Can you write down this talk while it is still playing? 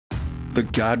The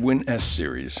Godwin S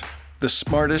series, the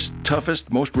smartest,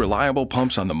 toughest, most reliable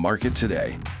pumps on the market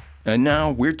today. And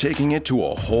now we're taking it to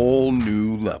a whole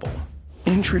new level.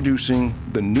 Introducing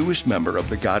the newest member of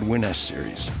the Godwin S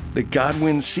series, the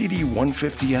Godwin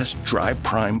CD150S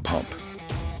Dri-Prime pump.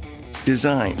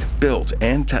 Designed, built,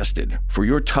 and tested for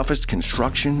your toughest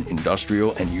construction,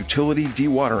 industrial, and utility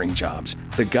dewatering jobs,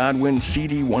 the Godwin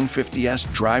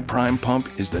CD150S Dri-Prime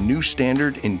pump is the new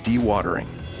standard in dewatering.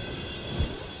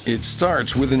 It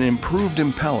starts with an improved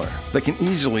impeller that can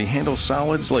easily handle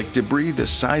solids like debris the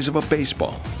size of a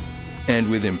baseball.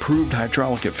 And with improved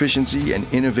hydraulic efficiency and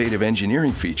innovative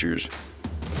engineering features,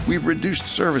 we've reduced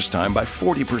service time by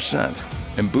 40%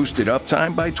 and boosted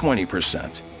uptime by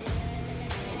 20%.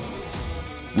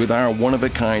 With our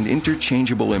one-of-a-kind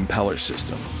interchangeable impeller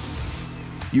system,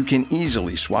 you can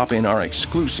easily swap in our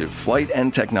exclusive Flygt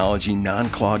N-Technology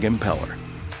non-clog impeller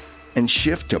and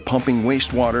shift to pumping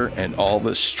wastewater and all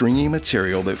the stringy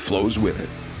material that flows with it.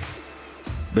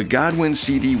 The Godwin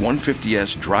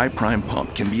CD150S Dri-Prime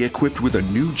pump can be equipped with a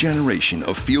new generation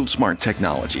of fieldsmart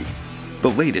technology,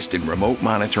 the latest in remote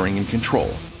monitoring and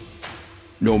control.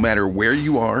 No matter where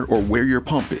you are or where your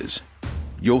pump is,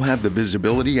 you'll have the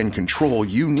visibility and control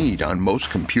you need on most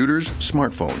computers,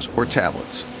 smartphones, or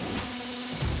tablets.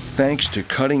 Thanks to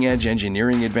cutting-edge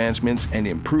engineering advancements and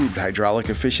improved hydraulic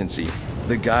efficiency,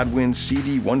 the Godwin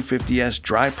CD150S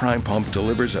Dri-Prime pump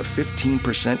delivers a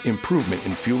 15% improvement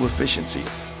in fuel efficiency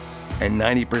and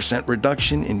 90%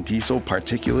 reduction in diesel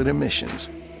particulate emissions,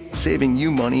 saving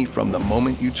you money from the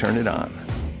moment you turn it on.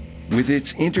 With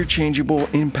its interchangeable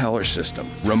impeller system,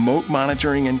 remote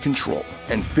monitoring and control,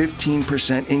 and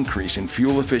 15% increase in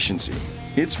fuel efficiency,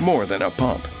 it's more than a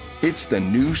pump. It's the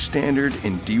new standard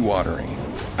in dewatering.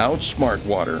 Outsmart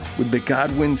water with the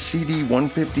Godwin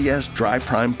CD150S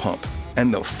Dri-Prime pump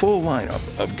and the full lineup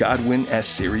of Godwin S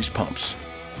series pumps.